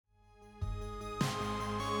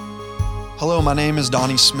Hello, my name is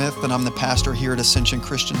Donnie Smith, and I'm the pastor here at Ascension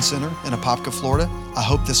Christian Center in Apopka, Florida. I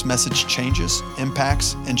hope this message changes,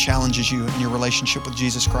 impacts, and challenges you in your relationship with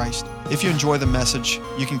Jesus Christ. If you enjoy the message,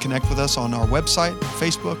 you can connect with us on our website,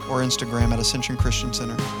 Facebook, or Instagram at Ascension Christian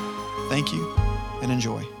Center. Thank you, and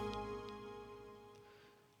enjoy.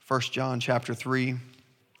 1 John chapter 3,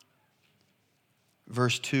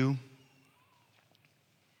 verse 2.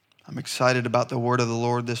 I'm excited about the word of the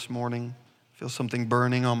Lord this morning. I feel something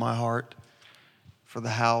burning on my heart for the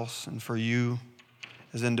house and for you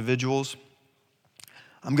as individuals.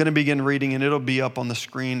 I'm going to begin reading, and it'll be up on the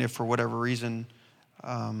screen if for whatever reason.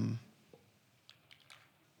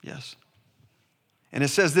 Yes. And it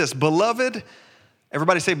says this, Beloved,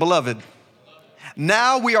 everybody say beloved.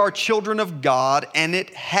 Now we are children of God, and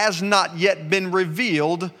it has not yet been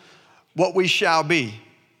revealed what we shall be.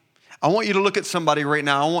 I want you to look at somebody right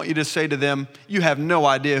now. I want you to say to them, you have no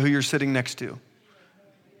idea who you're sitting next to.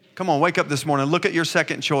 Come on, wake up this morning, look at your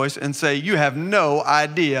second choice and say, you have no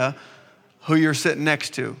idea who you're sitting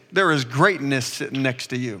next to. There is greatness sitting next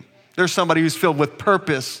to you. There's somebody who's filled with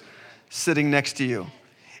purpose sitting next to you.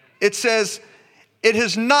 It says, it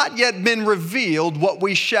has not yet been revealed what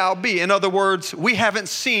we shall be. In other words, we haven't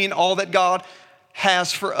seen all that God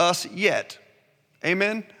has for us yet.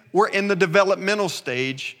 Amen? We're in the developmental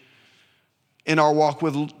stage in our walk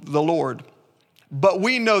with the Lord. But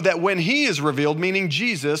we know that when he is revealed, meaning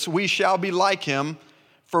Jesus, we shall be like him,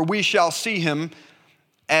 for we shall see him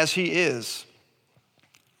as he is.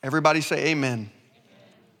 Everybody say amen.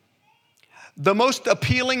 The most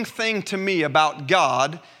appealing thing to me about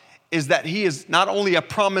God is that he is not only a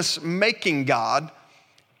promise-making God,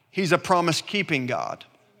 he's a promise-keeping God.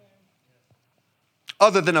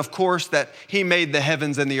 Other than, of course, that he made the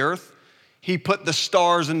heavens and the earth. He put the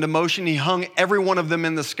stars into motion. He hung every one of them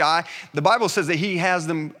in the sky. The Bible says that he has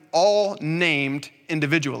them all named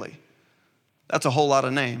individually. That's a whole lot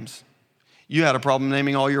of names. You had a problem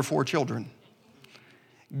naming all your 4 children.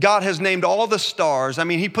 God has named all the stars. I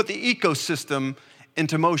mean, he put the ecosystem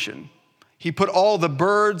into motion. He put all the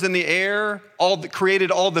birds in the air, created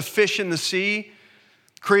all the fish in the sea,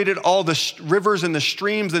 created all the rivers and the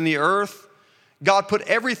streams in the earth. God put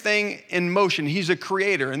everything in motion. He's a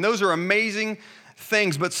creator, and those are amazing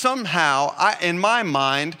things. But somehow, in my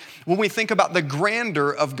mind, when we think about the grandeur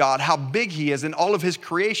of God, how big he is in all of his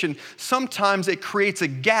creation, sometimes it creates a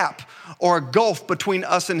gap or a gulf between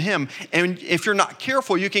us and him. And if you're not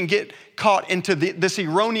careful, you can get caught into this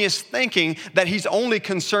erroneous thinking that he's only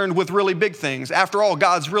concerned with really big things. After all,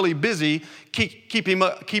 God's really busy keeping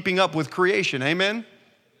up with creation. Amen?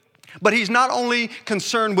 But he's not only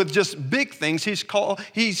concerned with just big things,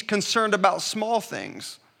 he's concerned about small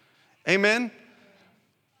things. Amen?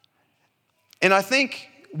 And I think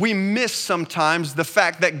we miss sometimes the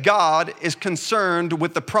fact that God is concerned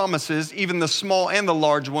with the promises, even the small and the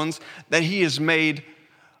large ones, that he has made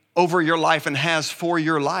over your life and has for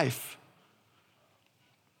your life.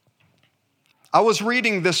 I was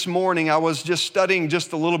reading this morning, I was just studying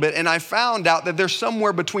just a little bit, and I found out that there's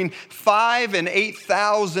somewhere between 5,000 and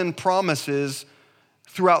 8,000 promises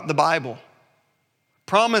throughout the Bible.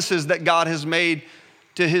 Promises that God has made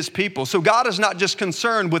to his people. So God is not just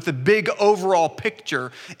concerned with the big overall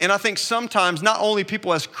picture. And I think sometimes not only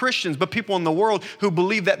people as Christians, but people in the world who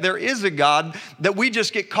believe that there is a God, that we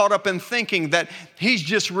just get caught up in thinking that he's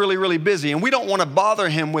just really, really busy. And we don't want to bother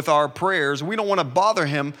him with our prayers. We don't want to bother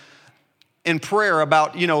him in prayer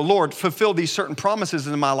about, Lord, fulfill these certain promises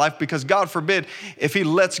in my life, because God forbid, if he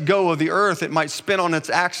lets go of the earth, it might spin on its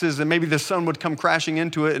axis and maybe the sun would come crashing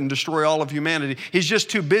into it and destroy all of humanity. He's just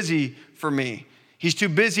too busy for me. He's too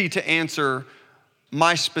busy to answer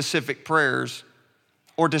my specific prayers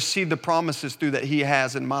or to see the promises through that he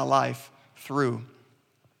has in my life through.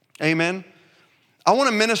 Amen. I want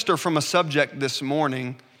to minister from a subject this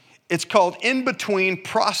morning. It's called In Between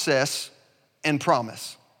Process and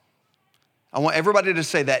Promise. I want everybody to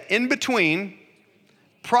say that. In between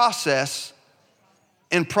process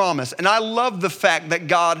and promise. And I love the fact that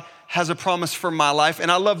God has a promise for my life.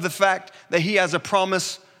 And I love the fact that he has a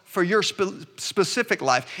promise for your specific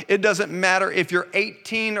life. It doesn't matter if you're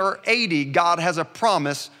 18 or 80, God has a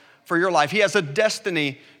promise for your life. He has a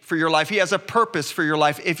destiny for your life. He has a purpose for your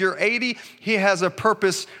life. If you're 80, he has a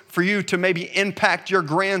purpose for you to maybe impact your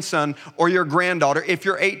grandson or your granddaughter. If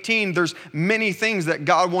you're 18, there's many things that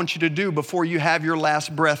God wants you to do before you have your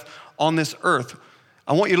last breath on this earth.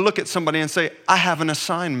 I want you to look at somebody and say, I have an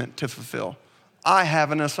assignment to fulfill. I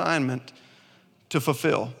have an assignment to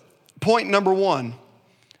fulfill. Point number 1.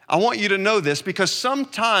 I want you to know this because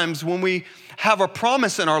sometimes when we have a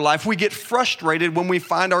promise in our life, we get frustrated when we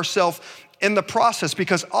find ourselves in the process,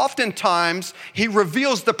 because oftentimes he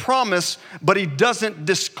reveals the promise, but he doesn't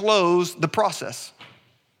disclose the process.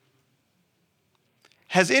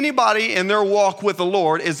 Has anybody in their walk with the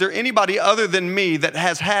Lord, is there anybody other than me that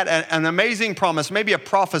has had an amazing promise, maybe a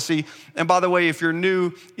prophecy? And by the way, if you're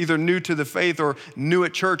new, either new to the faith or new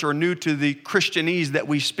at church or new to the Christianese that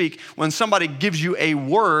we speak, when somebody gives you a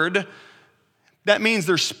word, that means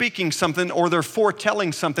they're speaking something or they're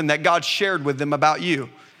foretelling something that God shared with them about you.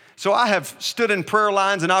 So I have stood in prayer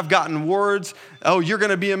lines and I've gotten words, oh, you're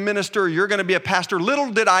gonna be a minister, you're gonna be a pastor.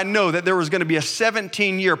 Little did I know that there was gonna be a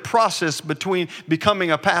 17-year process between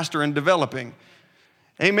becoming a pastor and developing.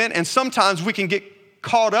 Amen. And sometimes we can get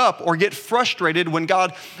caught up or get frustrated when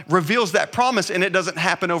God reveals that promise and it doesn't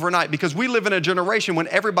happen overnight, because we live in a generation when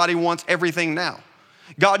everybody wants everything now.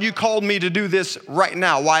 God, you called me to do this right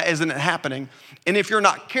now. Why isn't it happening? And if you're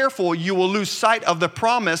not careful, you will lose sight of the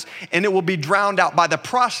promise and it will be drowned out by the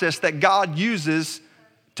process that God uses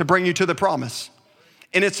to bring you to the promise.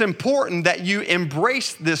 And it's important that you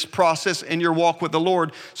embrace this process in your walk with the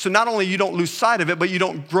Lord, so not only you don't lose sight of it, but you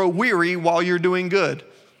don't grow weary while you're doing good.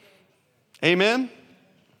 Amen?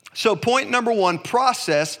 So point number one,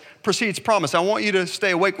 process precedes promise. I want you to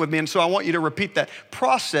stay awake with me, and so I want you to repeat that.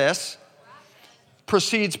 Process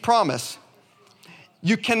precedes promise.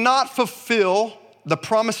 You cannot fulfill the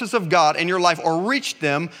promises of God in your life or reach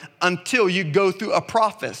them until you go through a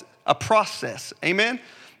process. Amen?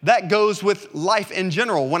 That goes with life in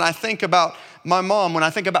general. When I think about my mom, when I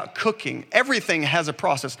think about cooking, everything has a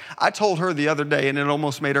process. I told her the other day, and it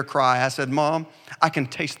almost made her cry. I said, Mom, I can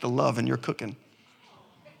taste the love in your cooking.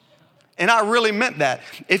 And I really meant that.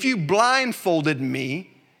 If you blindfolded me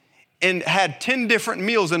and had 10 different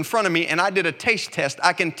meals in front of me and I did a taste test,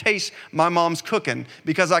 I can taste my mom's cooking,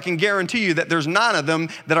 because I can guarantee you that there's 9 of them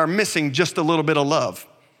that are missing just a little bit of love.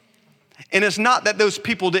 And it's not that those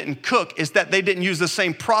people didn't cook, it's that they didn't use the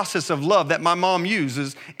same process of love that my mom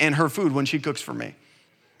uses in her food when she cooks for me.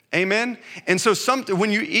 Amen? And so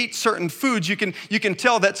when you eat certain foods, you can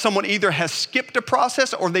tell that someone either has skipped a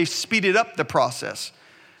process or they speeded up the process.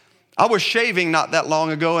 I was shaving not that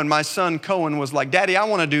long ago, and my son Cohen was like, Daddy, I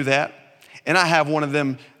want to do that. And I have one of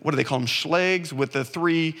them, what do they call them, schlegs with the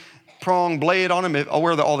 3-prong blade on them.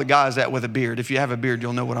 Where are all the guys at with a beard? If you have a beard,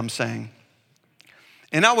 you'll know what I'm saying.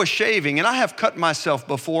 And I was shaving, and I have cut myself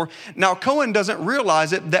before. Now, Cohen doesn't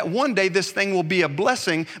realize it, that one day this thing will be a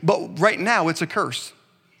blessing, but right now it's a curse.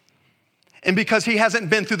 And because he hasn't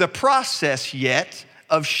been through the process yet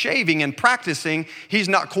of shaving and practicing, he's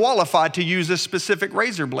not qualified to use this specific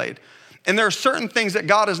razor blade. And there are certain things that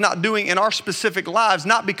God is not doing in our specific lives,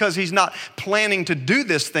 not because he's not planning to do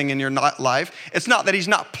this thing in your life. It's not that he's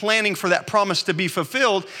not planning for that promise to be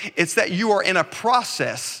fulfilled. It's that you are in a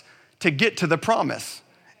process to get to the promise.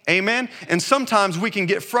 Amen? And sometimes we can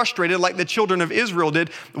get frustrated like the children of Israel did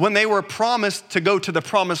when they were promised to go to the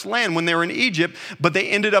promised land when they were in Egypt, but they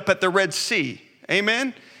ended up at the Red Sea.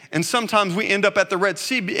 Amen? And sometimes we end up at the Red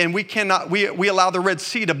Sea and we allow the Red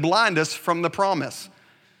Sea to blind us from the promise.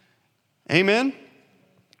 Amen?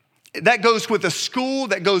 That goes with a school,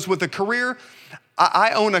 that goes with a career.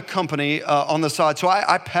 I own a company on the side, so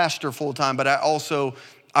I pastor full-time, but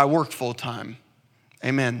I work full-time.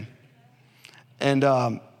 Amen.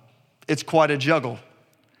 And it's quite a juggle.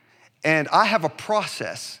 And I have a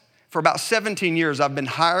process. For about 17 years, I've been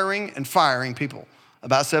hiring and firing people,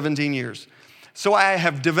 about 17 years. So I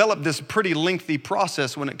have developed this pretty lengthy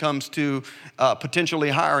process when it comes to potentially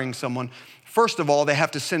hiring someone. First of all, they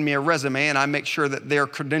have to send me a resume, and I make sure that their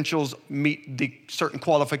credentials meet the certain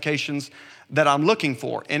qualifications that I'm looking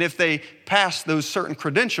for. And if they pass those certain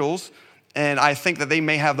credentials, and I think that they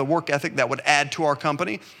may have the work ethic that would add to our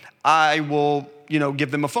company, I will,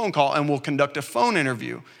 give them a phone call and we'll conduct a phone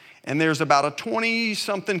interview. And there's about a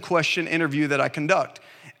 20-something question interview that I conduct.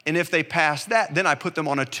 And if they pass that, then I put them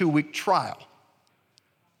on a 2-week trial.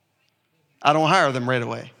 I don't hire them right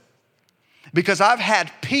away. Because I've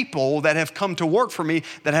had people that have come to work for me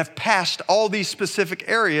that have passed all these specific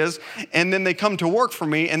areas, and then they come to work for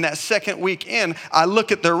me, and that second week in, I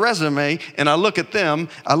look at their resume, and I look at them,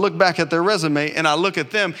 I look back at their resume, and I look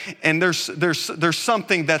at them, and there's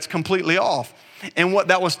something that's completely off. And what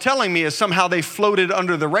that was telling me is somehow they floated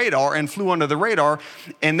under the radar and flew under the radar,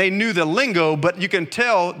 and they knew the lingo, but you can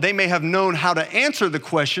tell they may have known how to answer the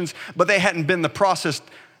questions, but they haven't been through the process.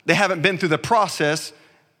 They haven't been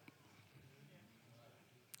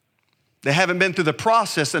through the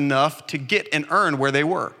process enough to get and earn where they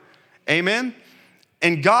were. Amen?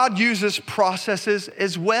 And God uses processes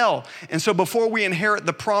as well. And so before we inherit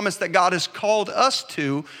the promise that God has called us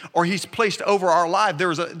to, or he's placed over our life,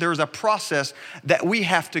 there's a process that we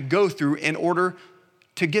have to go through in order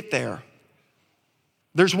to get there.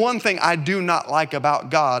 There's one thing I do not like about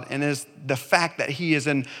God, and is the fact that he is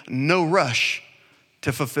in no rush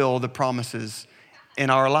to fulfill the promises in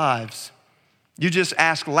our lives. You just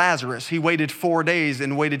ask Lazarus. He waited 4 days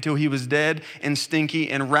and waited till he was dead and stinky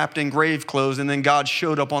and wrapped in grave clothes, and then God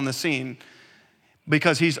showed up on the scene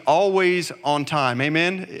because he's always on time.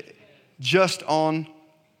 Amen? Just on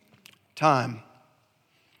time.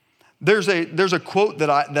 There's a quote that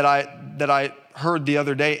I heard the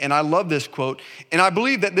other day, and I love this quote, and I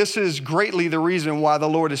believe that this is greatly the reason why the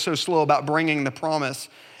Lord is so slow about bringing the promise,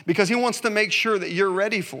 because he wants to make sure that you're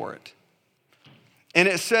ready for it. And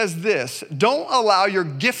it says this: don't allow your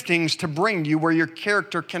giftings to bring you where your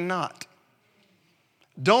character cannot.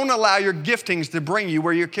 Don't allow your giftings to bring you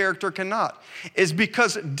where your character cannot. It's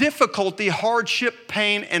because difficulty, hardship,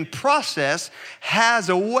 pain, and process has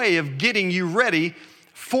a way of getting you ready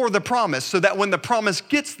for the promise, so that when the promise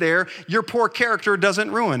gets there, your poor character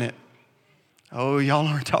doesn't ruin it. Oh, y'all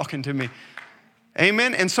aren't talking to me.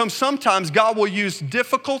 Amen. And sometimes God will use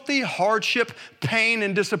difficulty, hardship, pain,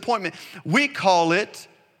 and disappointment. We call it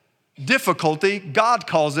difficulty. God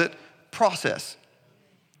calls it process.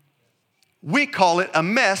 We call it a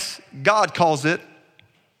mess. God calls it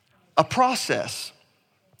a process.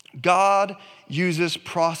 God uses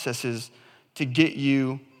processes to get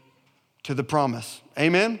you to the promise.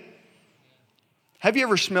 Amen. Have you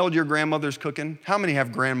ever smelled your grandmother's cooking? How many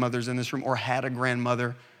have grandmothers in this room or had a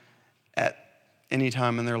grandmother at any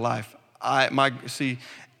time in their life? I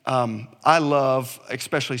love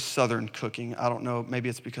especially Southern cooking. I don't know, maybe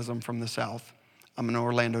it's because I'm from the South. I'm an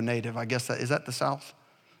Orlando native. I guess is that the South?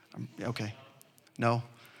 Okay, no?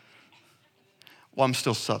 Well, I'm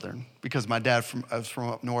still Southern because my dad was from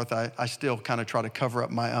up north. I still kind of try to cover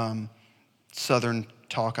up my Southern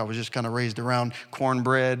talk. I was just kind of raised around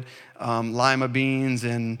cornbread, lima beans,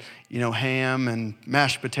 and ham and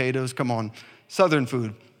mashed potatoes. Come on, Southern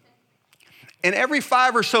food. And every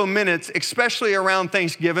 5 or so minutes, especially around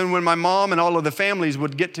Thanksgiving, when my mom and all of the families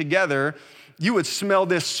would get together, you would smell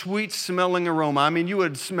this sweet smelling aroma. I mean, you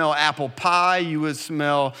would smell apple pie, you would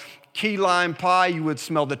smell key lime pie, you would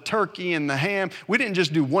smell the turkey and the ham. We didn't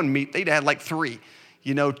just do one meat, they'd had like 3,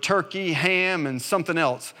 turkey, ham, and something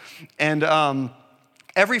else. And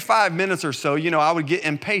every 5 minutes or so, I would get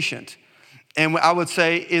impatient. And I would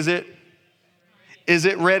say, is it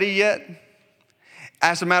ready yet?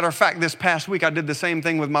 As a matter of fact, this past week, I did the same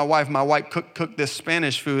thing with my wife. My wife cooked this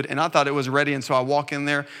Spanish food, and I thought it was ready. And so I walk in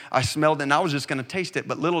there, I smelled it, and I was just going to taste it.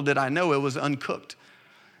 But little did I know it was uncooked.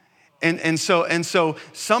 And so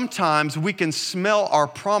sometimes we can smell our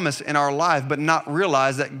promise in our life, but not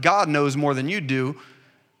realize that God knows more than you do.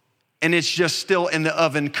 And it's just still in the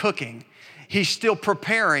oven cooking. He's still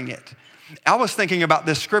preparing it. I was thinking about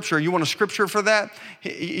this scripture. You want a scripture for that?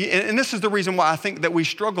 And this is the reason why I think that we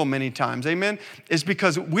struggle many times, amen? Is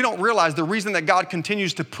because we don't realize the reason that God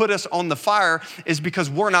continues to put us on the fire is because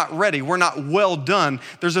we're not ready. We're not well done.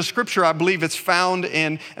 There's a scripture, I believe it's found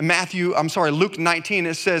in Luke 19.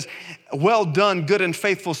 It says, well done, good and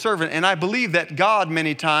faithful servant. And I believe that God,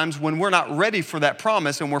 many times, when we're not ready for that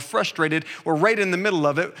promise and we're frustrated, we're right in the middle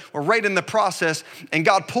of it, we're right in the process, and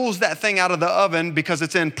God pulls that thing out of the oven because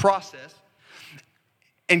it's in process.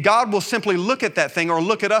 And God will simply look at that thing or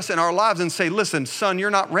look at us in our lives and say, listen, son, you're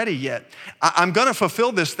not ready yet. I'm going to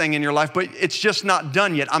fulfill this thing in your life, but it's just not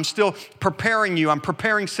done yet. I'm still preparing you. I'm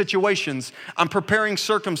preparing situations. I'm preparing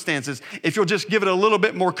circumstances. If you'll just give it a little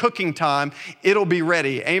bit more cooking time, it'll be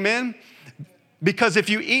ready. Amen? Because if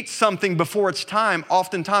you eat something before it's time,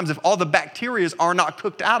 oftentimes if all the bacteria are not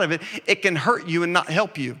cooked out of it, it can hurt you and not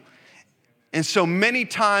help you. And so many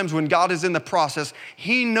times when God is in the process,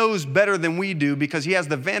 he knows better than we do because he has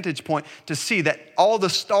the vantage point to see that all the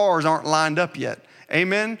stars aren't lined up yet.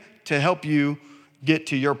 Amen? To help you get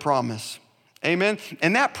to your promise. Amen?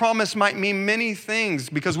 And that promise might mean many things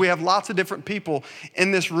because we have lots of different people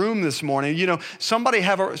in this room this morning. Somebody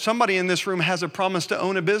in this room has a promise to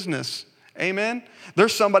own a business. Amen?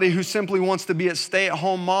 There's somebody who simply wants to be a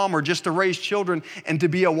stay-at-home mom or just to raise children and to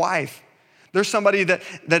be a wife. There's somebody that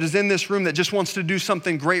is in this room that just wants to do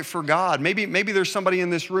something great for God. Maybe there's somebody in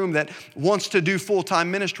this room that wants to do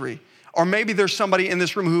full-time ministry. Or maybe there's somebody in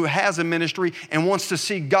this room who has a ministry and wants to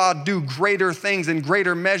see God do greater things in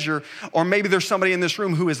greater measure. Or maybe there's somebody in this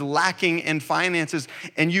room who is lacking in finances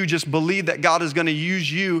and you just believe that God is going to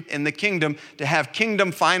use you in the kingdom to have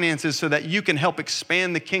kingdom finances so that you can help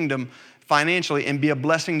expand the kingdom financially and be a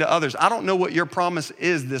blessing to others. I don't know what your promise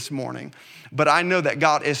is this morning, but I know that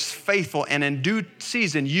God is faithful, and in due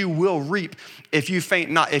season you will reap if you faint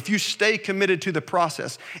not. If you stay committed to the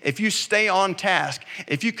process, if you stay on task,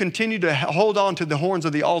 if you continue to hold on to the horns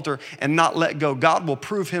of the altar and not let go, God will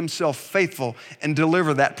prove himself faithful and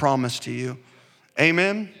deliver that promise to you.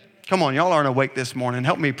 Amen? Come on, y'all aren't awake this morning.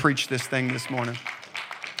 Help me preach this thing this morning.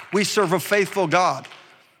 We serve a faithful God.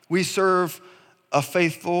 We serve a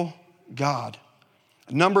faithful God.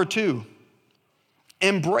 Number 2,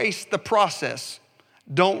 embrace the process.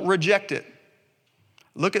 Don't reject it.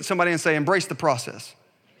 Look at somebody and say, embrace the process.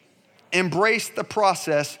 Embrace the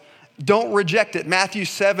process. Don't reject it. Matthew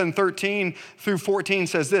 7:13 through 14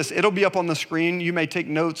 says this. It'll be up on the screen. You may take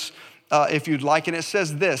notes if you'd like. And it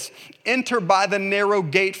says this: enter by the narrow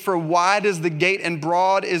gate, for wide is the gate and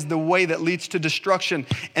broad is the way that leads to destruction.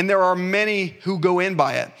 And there are many who go in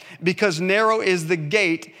by it. Because narrow is the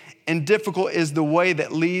gate and difficult is the way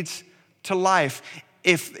that leads to life.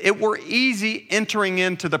 If it were easy entering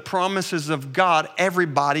into the promises of God,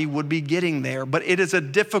 everybody would be getting there. But it is a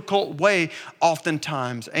difficult way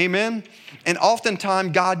oftentimes. Amen? And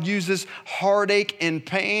oftentimes God uses heartache and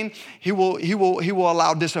pain. He will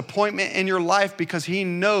allow disappointment in your life because he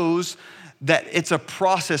knows that it's a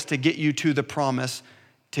process to get you to the promise,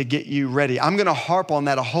 to get you ready. I'm gonna harp on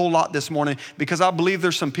that a whole lot this morning because I believe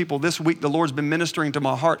there's some people this week, the Lord's been ministering to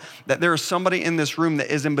my heart, that there is somebody in this room that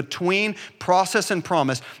is in between process and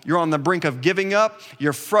promise. You're on the brink of giving up.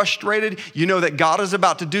 You're frustrated. You know that God is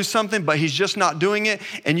about to do something, but he's just not doing it.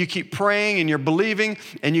 And you keep praying and you're believing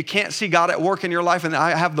and you can't see God at work in your life. And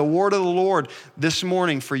I have the word of the Lord this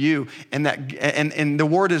morning for you. And the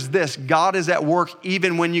word is this: God is at work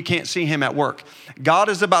even when you can't see him at work. God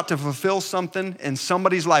is about to fulfill something in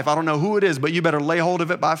somebody's life. I don't know who it is, but you better lay hold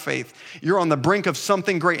of it by faith. You're on the brink of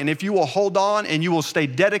something great. And if you will hold on and you will stay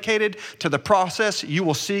dedicated to the process, you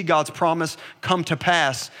will see God's promise come to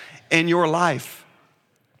pass in your life.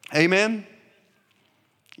 Amen?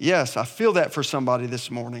 Yes, I feel that for somebody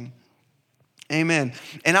this morning. Amen.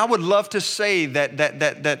 And I would love to say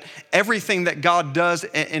that everything that God does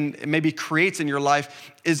and maybe creates in your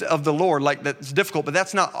life is of the Lord. Like, that's difficult, but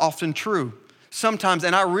that's not often true. Sometimes,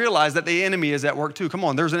 and I realize that the enemy is at work too. Come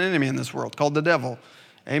on, there's an enemy in this world called the devil.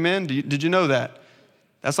 Amen? Did you know that?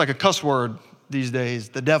 That's like a cuss word these days,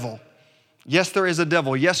 the devil. Yes, there is a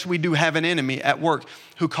devil. Yes, we do have an enemy at work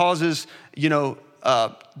who causes,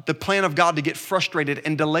 the plan of God to get frustrated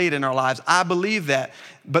and delayed in our lives. I believe that.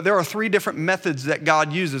 But there are 3 different methods that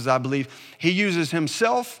God uses, I believe. He uses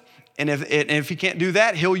himself, and if he can't do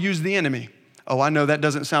that, he'll use the enemy. Oh, I know that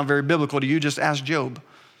doesn't sound very biblical to you. Just ask Job.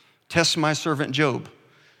 Test my servant Job.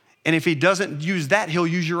 And if he doesn't use that, he'll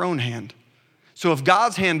use your own hand. So if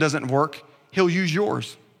God's hand doesn't work, he'll use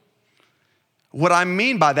yours. What I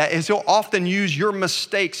mean by that is he'll often use your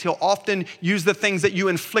mistakes. He'll often use the things that you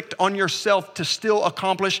inflict on yourself to still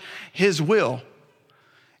accomplish his will.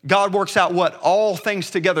 God works out what? All things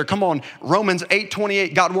together. Come on, Romans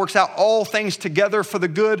 8:28. God works out all things together for the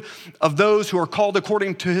good of those who are called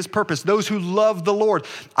according to his purpose, those who love the Lord.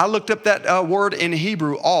 I looked up that word in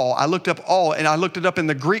Hebrew, all. I looked up all, and I looked it up in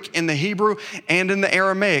the Greek, in the Hebrew, and in the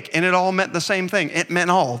Aramaic, and it all meant the same thing. It meant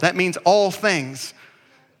all. That means all things.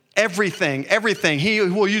 Everything. He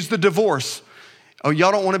will use the divorce. Oh,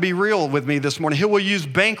 y'all don't want to be real with me this morning. He will use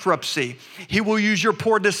bankruptcy. He will use your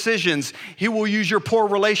poor decisions. He will use your poor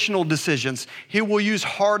relational decisions. He will use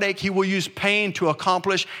heartache. He will use pain to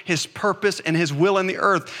accomplish his purpose and his will in the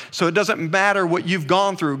earth. So it doesn't matter what you've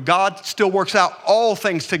gone through. God still works out all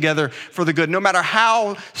things together for the good. No matter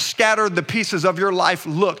how scattered the pieces of your life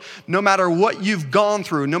look, no matter what you've gone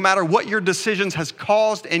through, no matter what your decisions has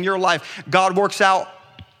caused in your life, God works out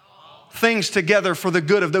things together for the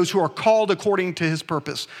good of those who are called according to his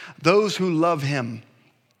purpose, those who love him.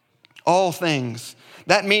 All things.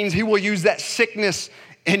 That means he will use that sickness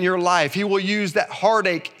in your life. He will use that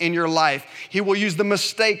heartache in your life. He will use the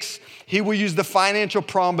mistakes. He will use the financial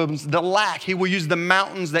problems, the lack. He will use the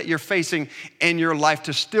mountains that you're facing in your life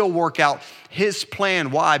to still work out his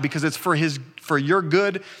plan. Why? Because it's for your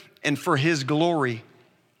good and for his glory.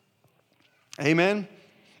 Amen.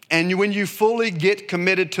 And when you fully get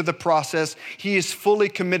committed to the process, he is fully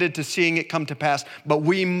committed to seeing it come to pass. But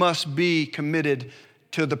we must be committed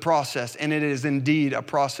to the process. And it is indeed a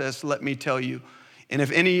process, let me tell you. And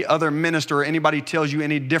if any other minister or anybody tells you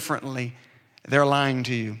any differently, they're lying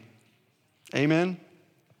to you. Amen?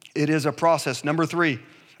 It is a process. Number 3,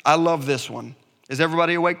 I love this one. Is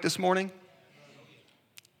everybody awake this morning?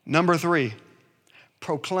 Number 3,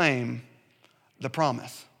 proclaim the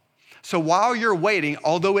promise. So while you're waiting,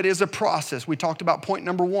 although it is a process, we talked about point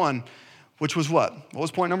number 1, which was what? What was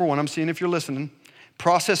point number one? I'm seeing if you're listening.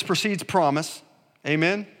 Process precedes promise.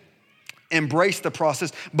 Amen. Embrace the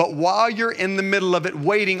process. But while you're in the middle of it,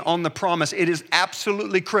 waiting on the promise, it is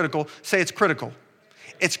absolutely critical. Say it's critical.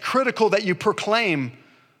 It's critical that you proclaim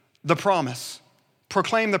the promise.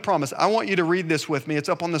 Proclaim the promise. I want you to read this with me. It's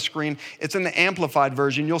up on the screen. It's in the Amplified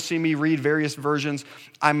version. You'll see me read various versions.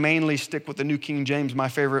 I mainly stick with the New King James, my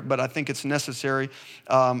favorite, but I think it's necessary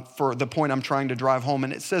for the point I'm trying to drive home.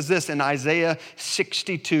 And it says this in Isaiah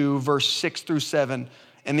 62, verse 6 through 7.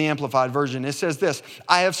 In the Amplified version, it says this: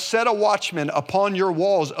 I have set a watchman upon your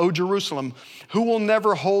walls, O Jerusalem, who will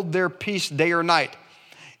never hold their peace day or night.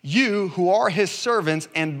 You who are his servants,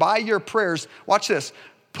 and by your prayers, watch this,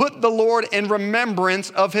 put the Lord in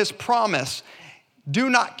remembrance of his promise. Do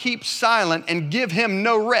not keep silent and give him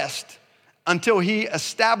no rest until he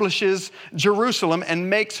establishes Jerusalem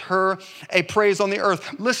and makes her a praise on the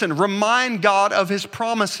earth. Listen, remind God of his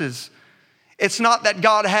promises. It's not that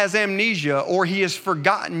God has amnesia or he has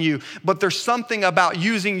forgotten you, but there's something about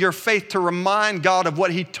using your faith to remind God of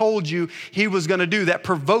what he told you he was going to do that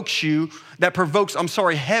provokes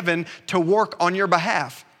heaven to work on your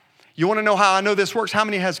behalf. You want to know how I know this works? How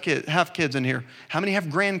many have kids in here? How many have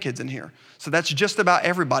grandkids in here? So that's just about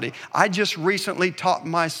everybody. I just recently taught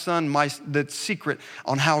my son the secret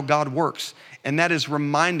on how God works, and that is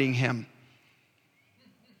reminding him.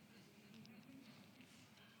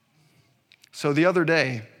 So the other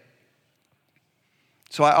day,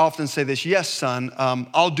 so I often say this, yes, son,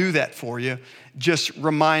 I'll do that for you. Just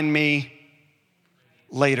remind me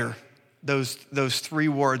later. Those three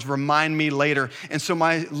words, remind me later. And so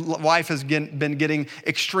my wife has been getting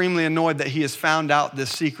extremely annoyed that he has found out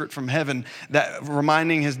this secret from heaven, that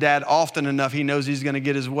reminding his dad often enough, he knows he's going to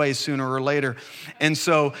get his way sooner or later. And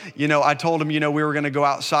so, I told him, we were going to go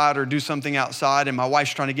outside or do something outside, and my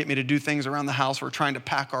wife's trying to get me to do things around the house. We're trying to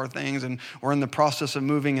pack our things, and we're in the process of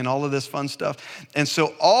moving and all of this fun stuff. And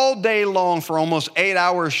so all day long for almost 8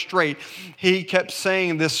 hours straight, he kept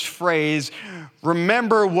saying this phrase,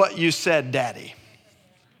 remember what you said, Daddy.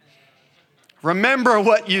 Remember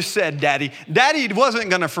what you said, Daddy. Daddy wasn't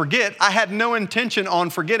going to forget. I had no intention on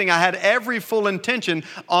forgetting. I had every full intention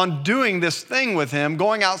on doing this thing with him,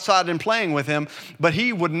 going outside and playing with him, but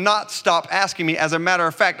he would not stop asking me. As a matter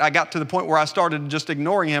of fact, I got to the point where I started just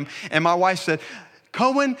ignoring him, and my wife said,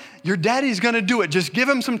 Cohen, your daddy's going to do it. Just give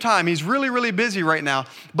him some time. He's really, really busy right now.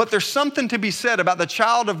 But there's something to be said about the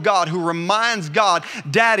child of God who reminds God,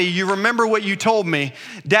 Daddy, you remember what you told me.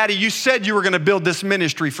 Daddy, you said you were going to build this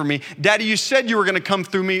ministry for me. Daddy, you said you were going to come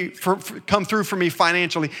through for me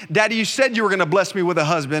financially. Daddy, you said you were going to bless me with a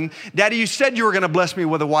husband. Daddy, you said you were going to bless me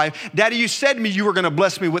with a wife. Daddy, you said you were going to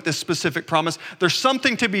bless me with this specific promise. There's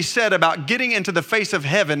something to be said about getting into the face of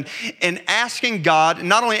heaven and asking God,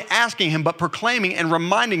 not only asking him, but proclaiming and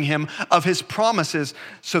reminding him of his promises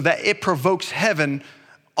so that it provokes heaven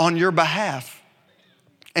on your behalf.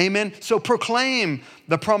 Amen. So proclaim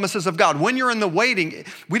the promises of God. When you're in the waiting,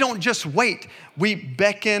 we don't just wait. We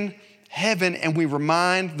beckon heaven and we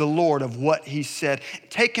remind the Lord of what he said.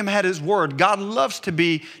 Take him at his word. God loves to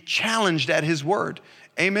be challenged at his word.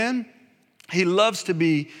 Amen. He loves to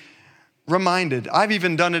be reminded. I've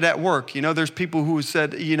even done it at work. There's people who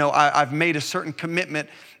said, I've made a certain commitment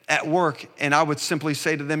at work, and I would simply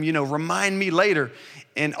say to them, remind me later.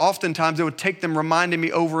 And oftentimes it would take them reminding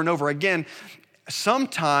me over and over again.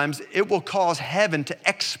 Sometimes it will cause heaven to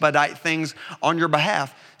expedite things on your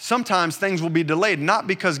behalf. Sometimes things will be delayed, not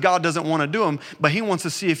because God doesn't want to do them, but he wants to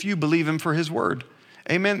see if you believe him for his word.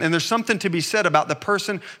 Amen. And there's something to be said about the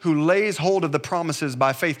person who lays hold of the promises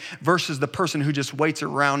by faith versus the person who just waits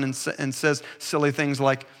around and says silly things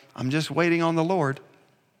like, I'm just waiting on the Lord.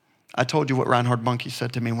 I told you what Reinhard Bonnke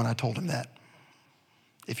said to me when I told him that.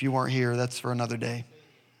 If you weren't here, that's for another day.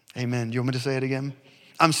 Amen. You want me to say it again?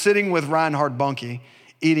 I'm sitting with Reinhard Bonnke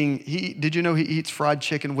eating. Did you know he eats fried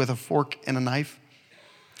chicken with a fork and a knife?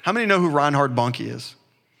 How many know who Reinhard Bonnke is?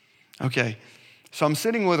 Okay. So I'm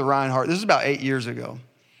sitting with Reinhard. This is about 8 years ago.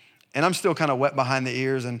 And I'm still kind of wet behind the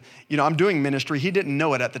ears. And, I'm doing ministry. He didn't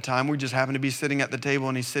know it at the time. We just happened to be sitting at the table,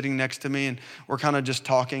 and he's sitting next to me, and we're kind of just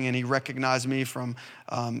talking. And he recognized me from,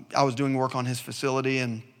 I was doing work on his facility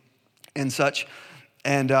and such.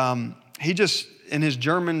 And he just, in his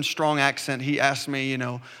German strong accent, he asked me,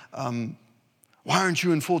 why aren't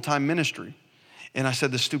you in full-time ministry? And I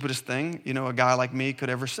said the stupidest thing, a guy like me could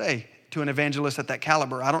ever say to an evangelist at that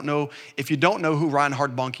caliber. I don't know, if you don't know who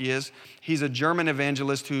Reinhard Bonnke is, he's a German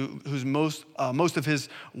evangelist whose most of his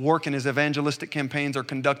work and his evangelistic campaigns are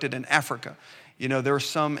conducted in Africa. There are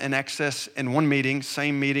some in excess in one meeting,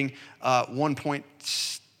 same meeting,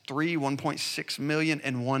 1.7 1.6 million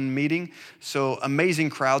in one meeting. So amazing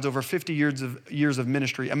crowds, over 50 years of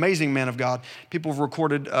ministry, amazing man of God. People have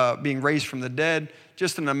recorded being raised from the dead.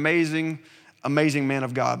 Just an amazing, amazing man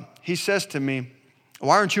of God. He says to me,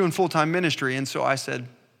 why aren't you in full-time ministry? And so I said,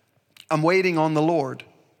 I'm waiting on the Lord.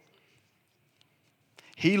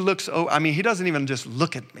 He looks, he doesn't even just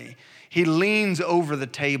look at me. He leans over the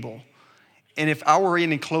table. And if I were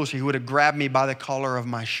any closer, he would have grabbed me by the collar of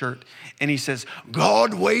my shirt. And he says,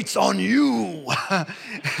 God waits on you.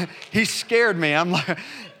 He scared me. I'm like,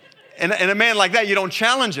 and a man like that, you don't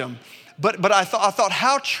challenge him. But I thought,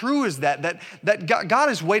 how true is that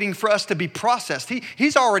God is waiting for us to be processed.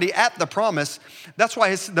 He's already at the promise. That's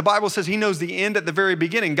why the Bible says he knows the end at the very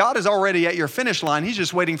beginning. God is already at your finish line. He's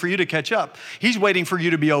just waiting for you to catch up. He's waiting for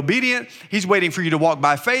you to be obedient. He's waiting for you to walk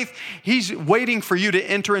by faith. He's waiting for you to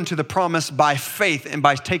enter into the promise by faith and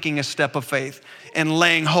by taking a step of faith and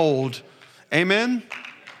laying hold. Amen?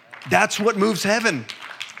 That's what moves heaven.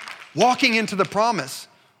 Walking into the promise.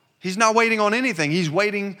 He's not waiting on anything. He's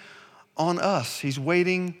waiting on us. He's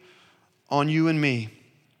waiting on you and me.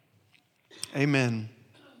 Amen.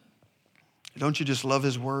 Don't you just love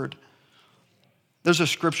his word? There's a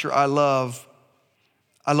scripture I love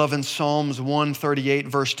in Psalms 138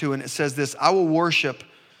 verse 2, and it says this, I will worship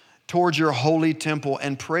towards your holy temple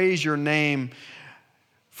and praise your name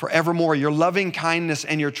forevermore, your loving kindness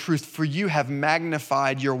and your truth, for you have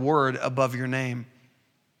magnified your word above your name.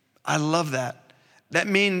 I love that. That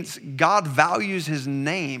means God values his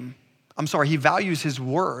name. He values his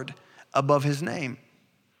word above his name.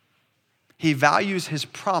 He values his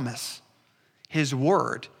promise, his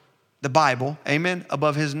word, the Bible, amen,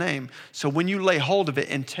 above his name. So when you lay hold of it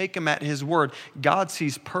and take him at his word, God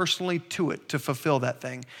sees personally to it to fulfill that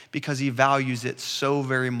thing because he values it so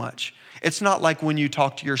very much. It's not like when you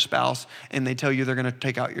talk to your spouse and they tell you they're going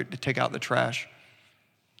to take out the trash.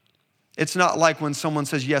 It's not like when someone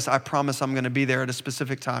says, yes, I promise I'm going to be there at a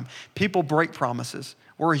specific time. People break promises.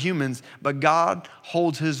 We're humans, but God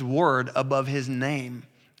holds his word above his name.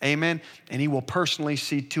 Amen. And he will personally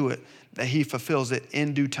see to it that he fulfills it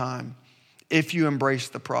in due time if you embrace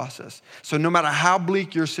the process. So no matter how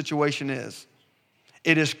bleak your situation is,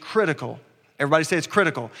 it is critical. Everybody say it's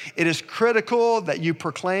critical. It is critical that you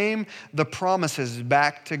proclaim the promises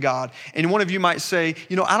back to God. And one of you might say,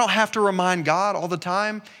 I don't have to remind God all the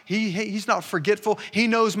time. He's not forgetful. He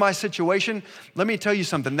knows my situation. Let me tell you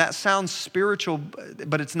something. That sounds spiritual,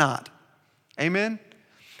 but it's not. Amen?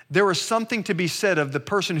 There is something to be said of the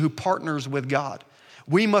person who partners with God.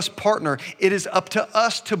 We must partner. It is up to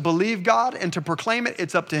us to believe God and to proclaim it.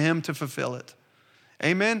 It's up to him to fulfill it.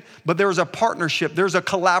 Amen. But there's a partnership. There's a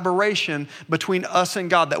collaboration between us and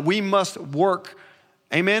God that we must work,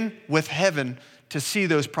 amen, with heaven to see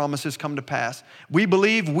those promises come to pass. We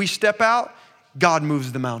believe, we step out, God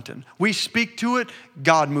moves the mountain. We speak to it,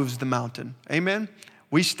 God moves the mountain. Amen.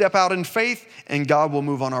 We step out in faith and God will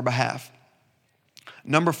move on our behalf.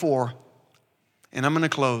 Number 4, and I'm going to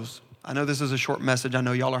close. I know this is a short message. I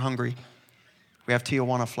know y'all are hungry. We have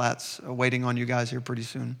Tijuana Flats waiting on you guys here pretty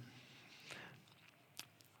soon.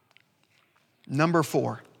 Number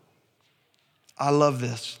 4, I love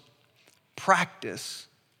this. Practice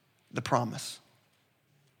the promise.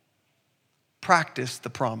 Practice the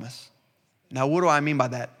promise. Now, what do I mean by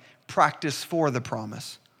that? Practice for the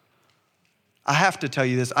promise. I have to tell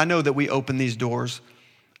you this. I know that we opened these doors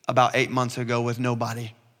about 8 months ago with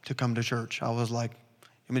nobody to come to church. I was like,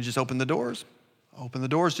 let me just open the doors. Open the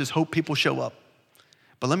doors, just hope people show up.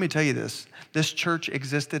 But let me tell you this. This church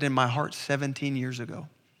existed in my heart 17 years ago.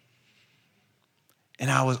 And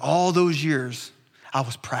all those years, I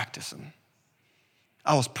was practicing.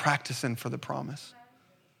 I was practicing for the promise.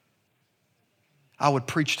 I would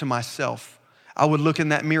preach to myself. I would look in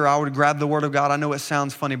that mirror. I would grab the word of God. I know it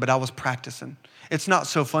sounds funny, but I was practicing. It's not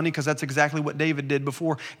so funny because that's exactly what David did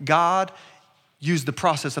before. God used the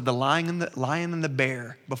process of the lion and the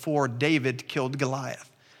bear before David killed Goliath.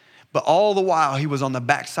 But all the while he was on the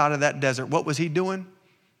backside of that desert, what was he doing?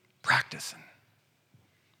 Practicing.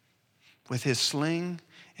 With his sling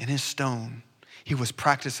and his stone, he was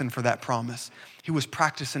practicing for that promise. He was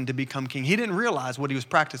practicing to become king. He didn't realize what he was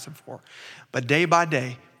practicing for. But day by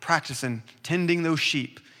day, practicing, tending those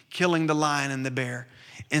sheep, killing the lion and the bear.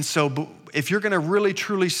 And so if you're going to really,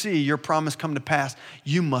 truly see your promise come to pass,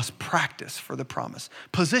 you must practice for the promise.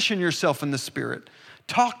 Position yourself in the Spirit.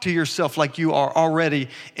 Talk to yourself like you are already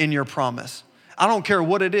in your promise. I don't care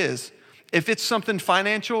what it is. If it's something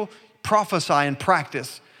financial, prophesy and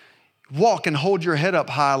practice. Walk and hold your head up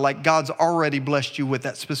high like God's already blessed you with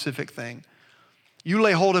that specific thing. You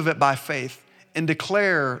lay hold of it by faith and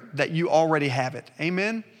declare that you already have it.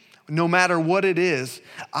 Amen? no matter what it is.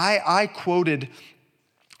 I quoted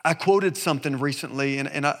something recently,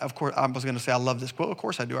 and of course, I was going to say I love this quote. Of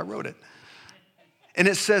course I do. I wrote it. And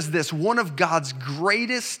it says this: one of God's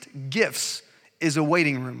greatest gifts is a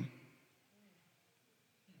waiting room.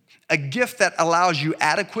 A gift that allows you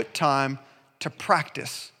adequate time to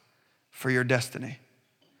practice for your destiny.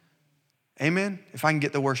 Amen? If I can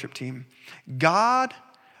get the worship team. God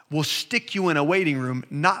will stick you in a waiting room,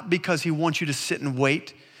 not because he wants you to sit and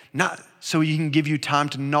wait, not so he can give you time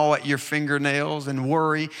to gnaw at your fingernails and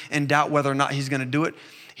worry and doubt whether or not he's gonna do it.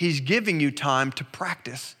 He's giving you time to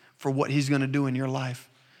practice for what he's gonna do in your life.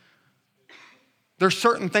 There's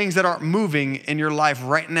certain things that aren't moving in your life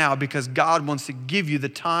right now because God wants to give you the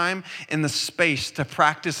time and the space to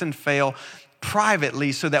practice and fail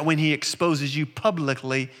privately so that when he exposes you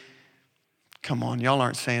publicly, come on, y'all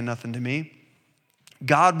aren't saying nothing to me.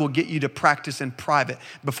 God will get you to practice in private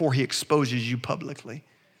before he exposes you publicly.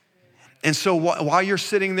 And so while you're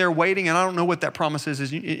sitting there waiting, and I don't know what that promise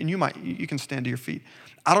is, and you can stand to your feet.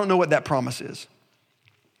 I don't know what that promise is.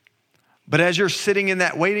 But as you're sitting in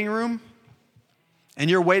that waiting room and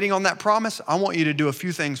you're waiting on that promise, I want you to do a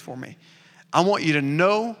few things for me. I want you to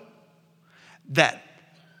know that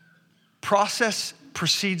process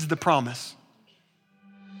precedes the promise.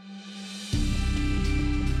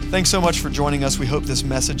 Thanks so much for joining us. We hope this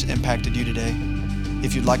message impacted you today.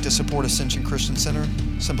 If you'd like to support Ascension Christian Center,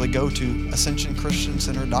 simply go to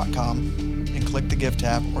ascensionchristiancenter.com and click the Give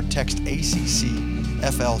tab or text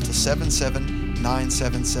ACCFL to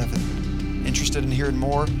 77977. Interested in hearing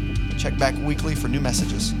more? Check back weekly for new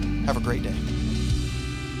messages. Have a great day.